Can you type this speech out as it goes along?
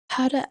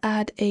How to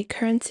add a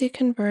currency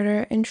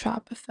converter in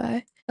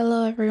Shopify.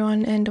 Hello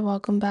everyone and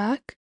welcome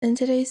back. In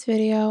today's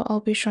video, I'll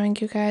be showing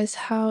you guys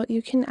how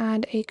you can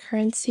add a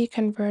currency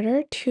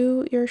converter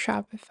to your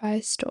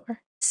Shopify store.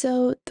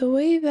 So the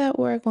way that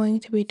we're going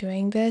to be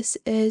doing this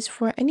is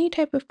for any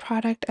type of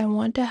product, I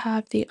want to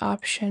have the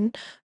option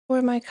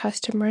for my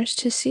customers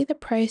to see the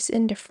price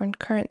in different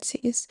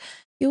currencies.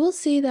 You will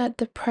see that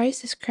the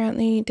price is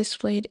currently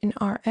displayed in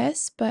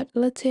RS, but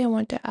let's say I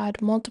want to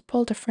add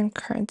multiple different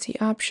currency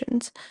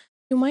options.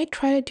 You might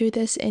try to do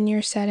this in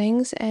your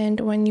settings, and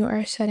when you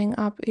are setting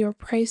up your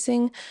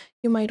pricing,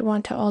 you might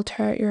want to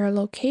alter your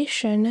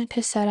location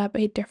to set up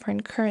a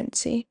different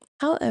currency.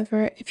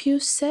 However, if you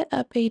set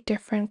up a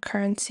different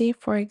currency,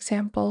 for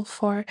example,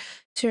 for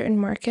certain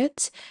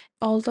markets,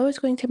 although it's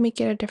going to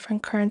make it a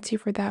different currency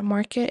for that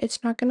market,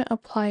 it's not going to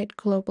apply it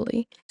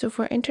globally. So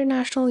for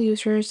international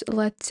users,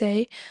 let's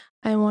say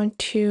I want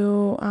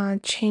to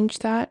change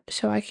that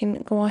so I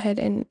can go ahead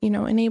and,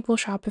 enable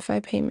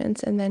Shopify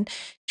payments and then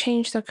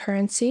change the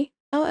currency.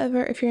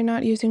 However, if you're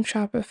not using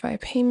Shopify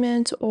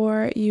payments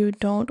or you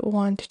don't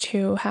want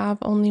to have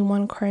only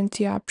one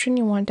currency option,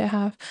 you want to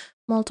have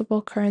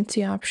multiple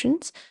currency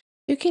options,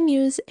 you can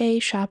use a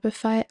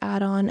Shopify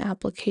add-on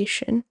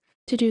application.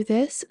 To do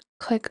this,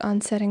 click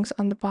on Settings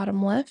on the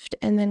bottom left,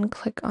 and then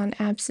click on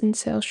Apps and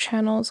Sales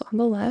Channels on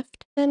the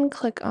left, then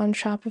click on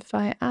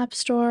Shopify App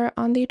Store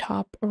on the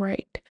top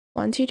right.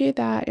 Once you do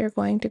that, you're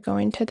going to go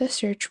into the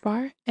search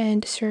bar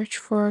and search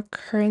for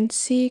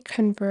currency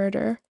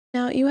converter.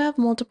 Now you have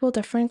multiple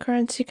different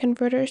currency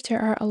converters.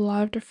 There are a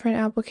lot of different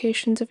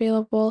applications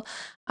available.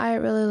 I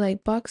really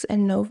like Bucks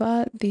and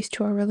Nova. These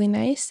two are really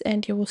nice,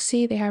 and you will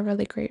see they have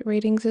really great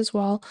ratings as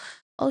well.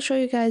 I'll show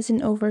you guys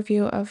an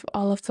overview of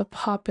all of the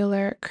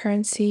popular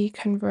currency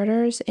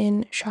converters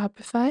in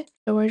Shopify.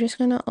 So we're just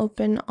going to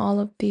open all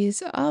of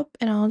these up,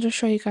 and I'll just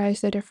show you guys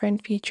the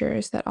different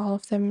features that all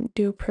of them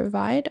do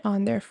provide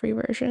on their free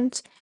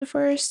versions.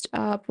 First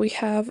up, we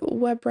have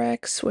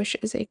Webrex, which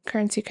is a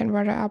currency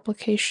converter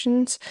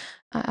application.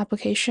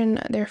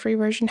 Their free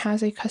version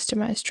has a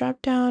customized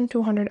dropdown,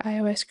 200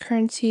 iOS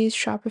currencies,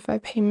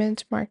 Shopify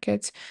payments,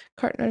 markets,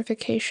 cart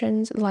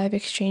notifications, live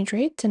exchange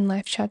rates, and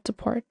live chat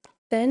support.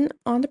 Then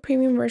on the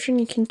premium version,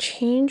 you can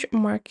change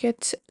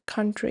market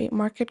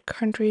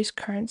countries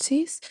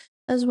currencies,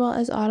 as well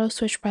as auto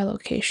switch by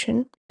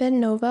location. Then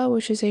Nova,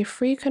 which is a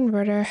free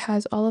converter,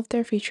 has all of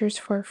their features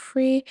for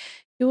free.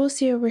 You will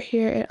see over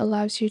here, it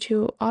allows you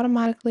to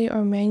automatically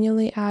or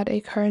manually add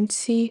a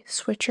currency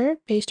switcher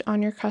based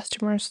on your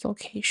customer's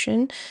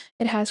location.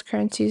 It has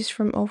currencies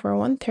from over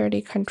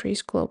 130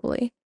 countries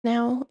globally.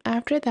 Now,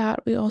 after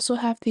that, we also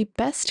have the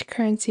best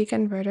currency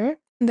converter.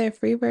 Their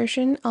free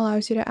version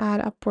allows you to add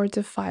upwards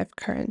of 5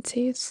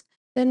 currencies.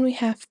 Then we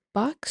have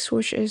Bucks,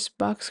 which is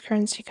Bucks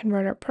Currency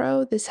Converter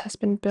Pro. This has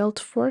been built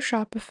for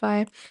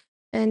Shopify.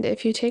 And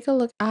if you take a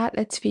look at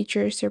its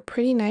features, they're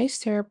pretty nice.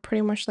 They're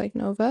pretty much like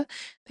Nova.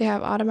 They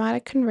have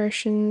automatic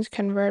conversions,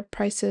 convert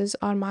prices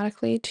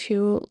automatically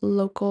to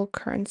local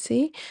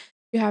currency.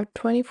 You have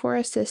 24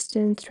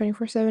 assistance,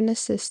 24/7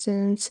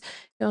 assistance.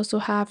 You also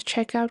have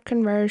checkout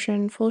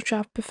conversion, full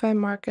Shopify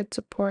market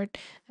support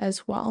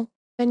as well.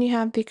 Then you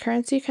have the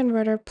Currency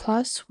Converter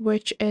Plus,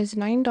 which is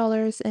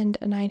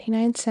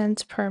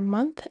 $9.99 per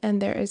month, and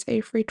there is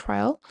a free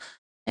trial.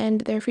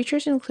 And their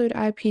features include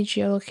IP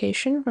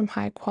geolocation from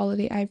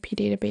high-quality IP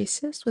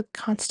databases with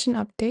constant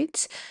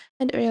updates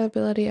and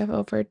availability of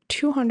over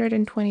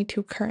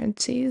 222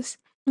 currencies.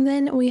 And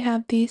then we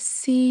have the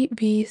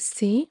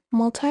CBC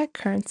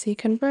Multi-Currency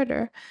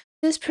Converter.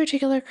 This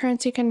particular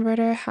currency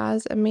converter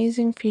has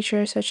amazing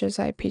features such as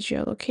IP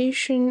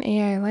geolocation,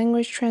 AI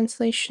language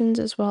translations,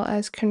 as well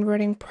as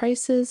converting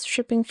prices,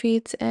 shipping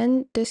fees,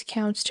 and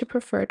discounts to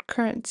preferred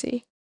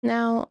currency.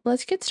 Now,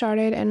 let's get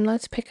started and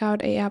let's pick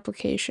out a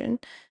application.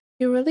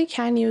 You really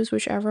can use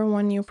whichever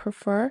one you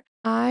prefer.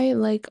 I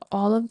like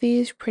all of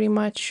these pretty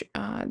much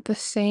the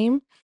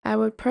same. I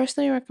would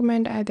personally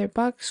recommend either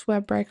Bucks,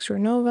 Webrex, or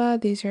Nova.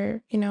 These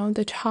are,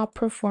 the top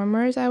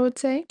performers, I would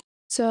say.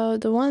 So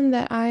the one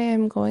that I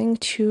am going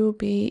to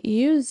be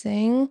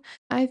using,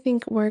 I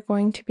think we're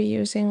going to be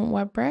using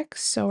Webrex.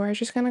 So we're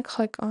just going to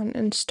click on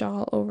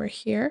install over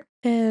here.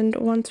 And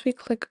once we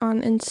click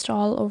on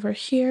install over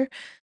here,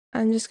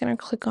 I'm just going to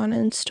click on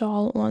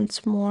install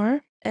once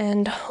more.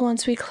 And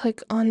once we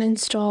click on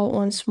install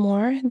once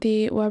more,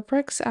 the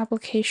Webrex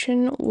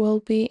application will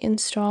be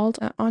installed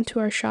onto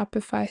our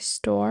Shopify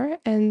store.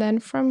 And then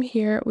from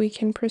here, we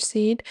can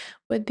proceed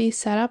with the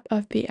setup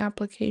of the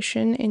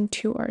application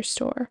into our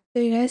store.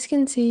 So you guys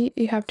can see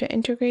you have to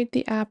integrate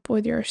the app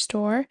with your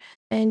store.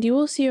 And you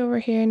will see over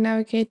here,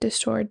 navigate to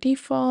store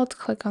default,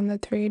 click on the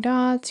 3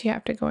 dots. You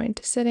have to go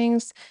into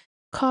settings,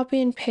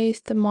 copy and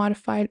paste the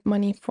modified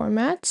money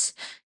formats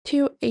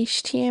to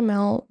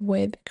HTML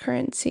with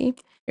currency.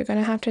 You're going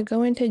to have to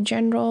go into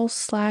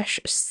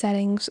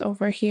general/settings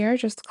over here.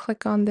 Just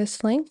click on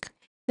this link.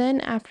 Then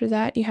after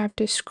that, you have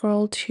to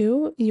scroll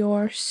to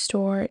your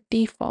store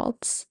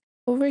defaults.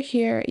 Over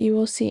here, you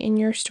will see in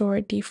your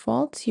store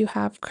defaults, you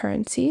have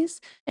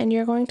currencies, and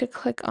you're going to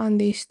click on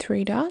these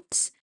 3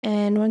 dots.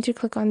 And once you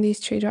click on these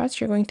three dots,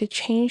 you're going to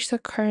change the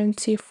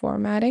currency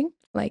formatting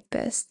like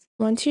this.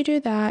 Once you do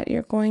that,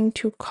 you're going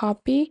to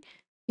copy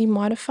the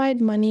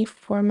modified money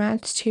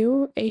formats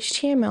to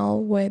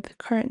HTML with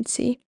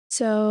currency.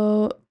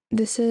 So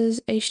this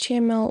is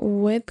HTML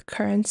with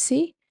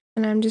currency,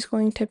 and I'm just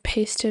going to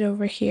paste it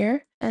over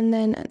here. And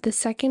then the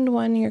second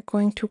one, you're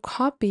going to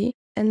copy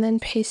and then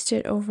paste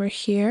it over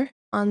here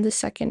on the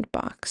second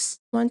box.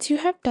 Once you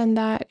have done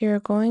that, you're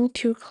going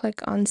to click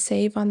on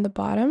save on the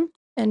bottom.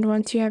 And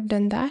once you have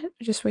done that,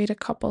 just wait a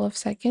couple of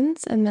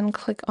seconds and then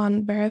click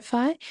on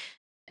verify.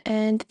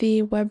 And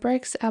the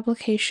WebRex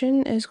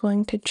application is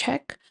going to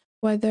check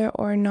whether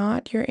or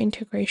not your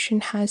integration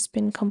has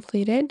been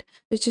completed.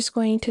 It's just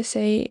going to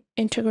say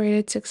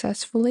integrated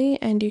successfully,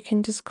 and you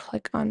can just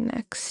click on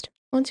next.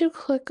 Once you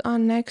click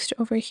on next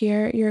over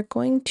here, you're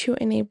going to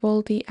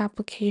enable the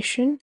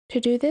application.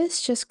 To do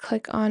this, just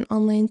click on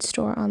online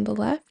store on the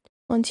left.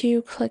 Once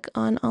you click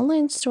on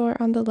online store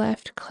on the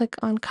left, click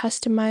on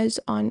customize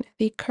on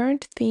the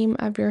current theme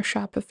of your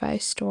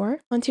Shopify store.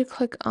 Once you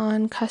click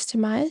on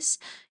customize,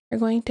 you're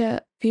going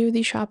to view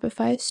the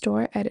Shopify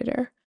store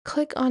editor.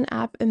 Click on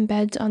app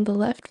embeds on the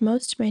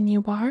leftmost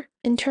menu bar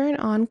and turn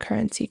on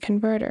currency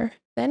converter.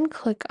 Then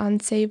click on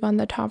save on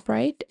the top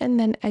right and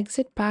then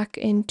exit back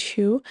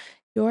into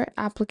your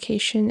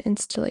application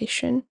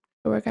installation.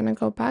 So we're going to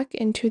go back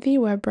into the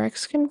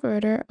WebRex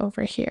converter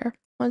over here.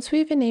 Once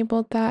we've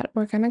enabled that,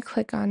 we're going to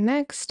click on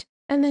next,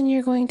 and then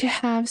you're going to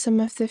have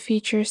some of the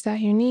features that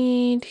you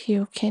need.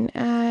 You can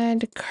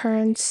add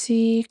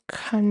currency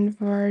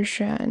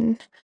conversion,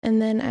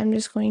 and then I'm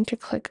just going to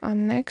click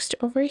on next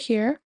over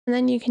here, and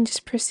then you can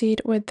just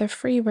proceed with the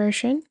free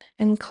version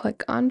and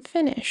click on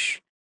finish.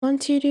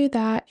 Once you do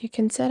that, you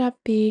can set up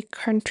the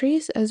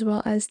countries as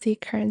well as the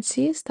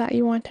currencies that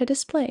you want to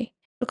display.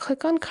 So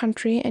click on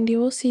country and you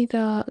will see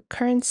the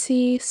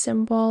currency,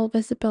 symbol,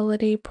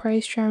 visibility,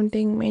 price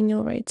rounding,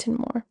 manual rates, and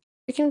more.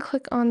 You can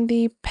click on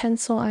the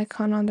pencil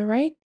icon on the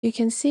right. You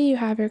can see you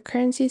have your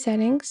currency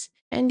settings,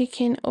 and you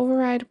can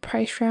override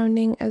price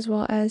rounding as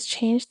well as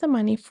change the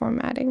money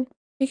formatting.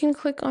 You can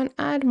click on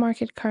add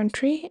market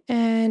country,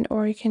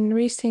 or you can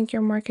resync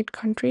your market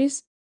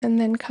countries and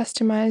then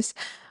customize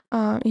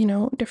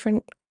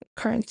different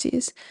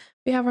currencies.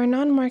 We have our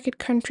non-market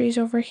countries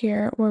over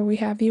here where we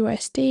have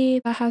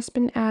USD that has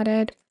been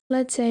added.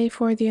 Let's say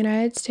for the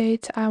United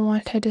States, I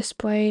want to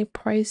display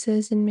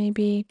prices in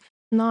maybe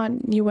not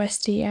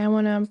USD. I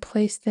want to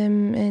place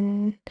them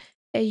in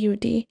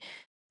AUD.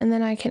 And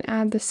then I can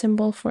add the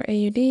symbol for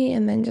AUD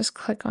and then just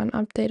click on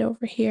update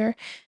over here.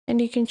 And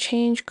you can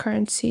change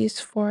currencies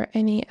for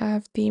any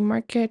of the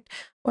market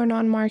or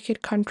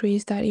non-market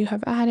countries that you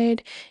have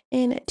added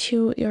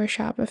into your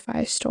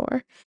Shopify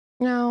store.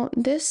 Now,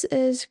 this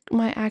is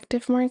my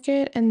active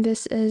market, and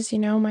this is,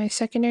 my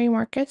secondary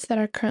markets that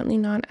are currently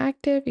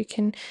non-active. You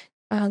can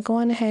go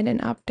on ahead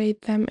and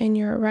update them in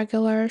your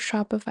regular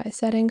Shopify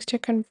settings to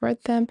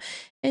convert them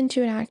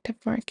into an active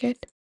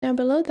market. Now,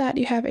 below that,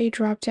 you have a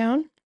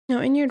drop-down. Now,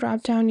 in your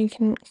drop-down, you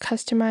can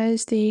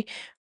customize the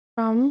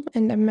from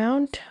and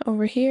amount.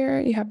 Over here,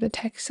 you have the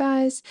text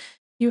size.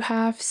 You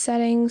have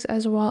settings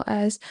as well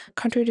as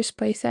country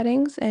display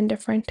settings and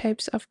different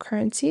types of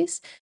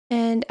currencies.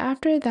 And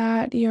after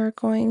that, you're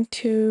going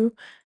to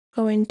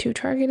go into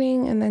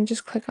targeting and then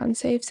just click on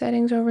save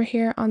settings over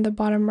here on the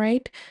bottom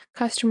right.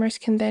 Customers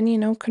can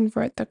then,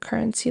 convert the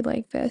currency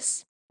like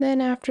this.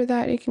 Then after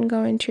that, you can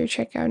go into your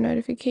checkout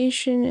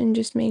notification and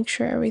just make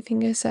sure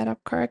everything is set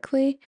up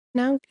correctly.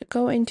 Now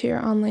go into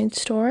your online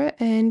store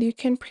and you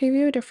can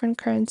preview different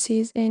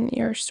currencies in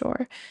your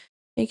store.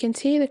 You can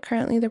see that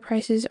currently the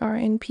prices are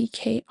in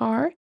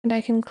PKR, and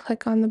I can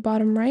click on the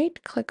bottom right,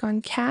 click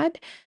on CAD,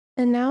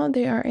 and now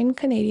they are in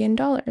Canadian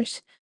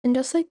dollars. And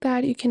just like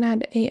that, you can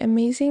add an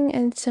amazing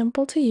and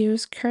simple to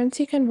use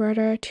currency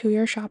converter to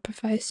your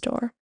Shopify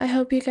store. I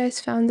hope you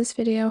guys found this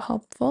video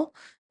helpful.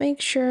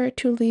 Make sure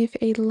to leave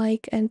a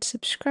like and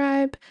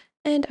subscribe,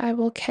 and I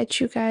will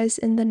catch you guys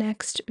in the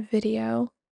next video.